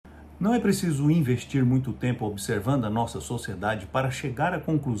Não é preciso investir muito tempo observando a nossa sociedade para chegar à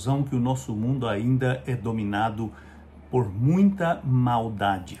conclusão que o nosso mundo ainda é dominado por muita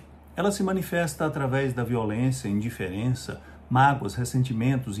maldade. Ela se manifesta através da violência, indiferença, mágoas,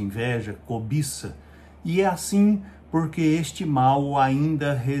 ressentimentos, inveja, cobiça. E é assim porque este mal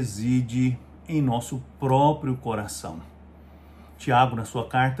ainda reside em nosso próprio coração. Tiago, na sua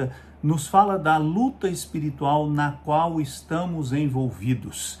carta, nos fala da luta espiritual na qual estamos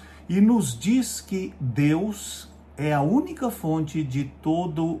envolvidos e nos diz que Deus é a única fonte de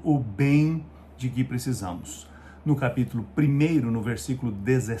todo o bem de que precisamos. No capítulo 1, no versículo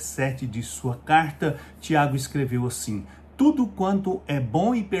 17 de sua carta, Tiago escreveu assim: tudo quanto é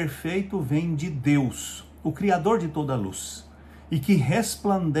bom e perfeito vem de Deus, o Criador de toda a luz, e que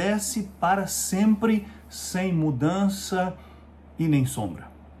resplandece para sempre, sem mudança e nem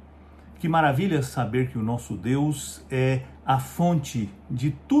sombra. Que maravilha saber que o nosso Deus é a fonte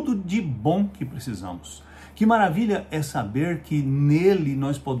de tudo de bom que precisamos. Que maravilha é saber que nele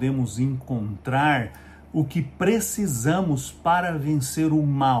nós podemos encontrar o que precisamos para vencer o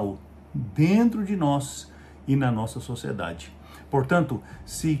mal dentro de nós e na nossa sociedade. Portanto,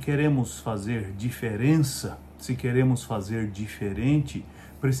 se queremos fazer diferença, se queremos fazer diferente,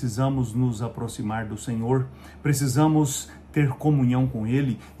 precisamos nos aproximar do Senhor, precisamos ter comunhão com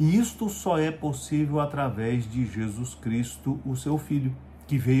Ele, e isto só é possível através de Jesus Cristo, o seu Filho,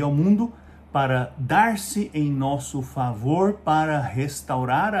 que veio ao mundo para dar-se em nosso favor, para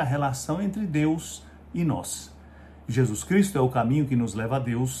restaurar a relação entre Deus e nós. Jesus Cristo é o caminho que nos leva a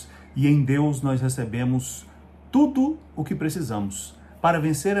Deus, e em Deus nós recebemos tudo o que precisamos para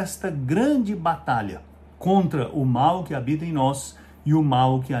vencer esta grande batalha contra o mal que habita em nós e o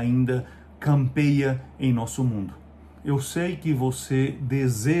mal que ainda campeia em nosso mundo. Eu sei que você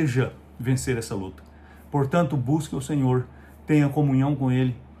deseja vencer essa luta. Portanto, busque o Senhor, tenha comunhão com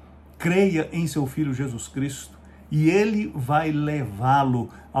Ele, creia em seu Filho Jesus Cristo e Ele vai levá-lo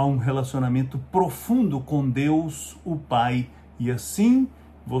a um relacionamento profundo com Deus, o Pai. E assim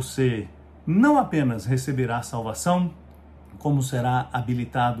você não apenas receberá a salvação, como será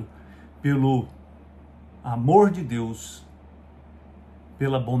habilitado pelo amor de Deus,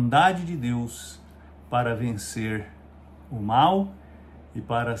 pela bondade de Deus, para vencer o mal e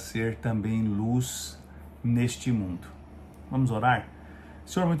para ser também luz neste mundo. Vamos orar?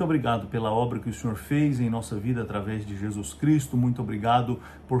 Senhor, muito obrigado pela obra que o Senhor fez em nossa vida através de Jesus Cristo. Muito obrigado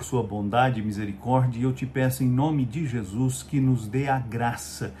por sua bondade e misericórdia. E eu te peço em nome de Jesus que nos dê a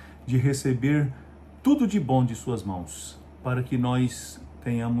graça de receber tudo de bom de suas mãos, para que nós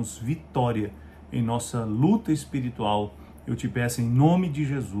tenhamos vitória em nossa luta espiritual. Eu te peço em nome de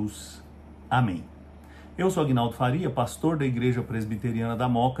Jesus. Amém. Eu sou Aguinaldo Faria, pastor da Igreja Presbiteriana da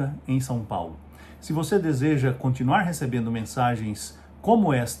Moca, em São Paulo. Se você deseja continuar recebendo mensagens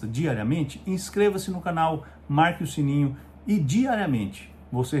como esta diariamente, inscreva-se no canal, marque o sininho e diariamente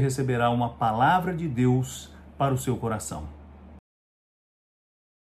você receberá uma palavra de Deus para o seu coração.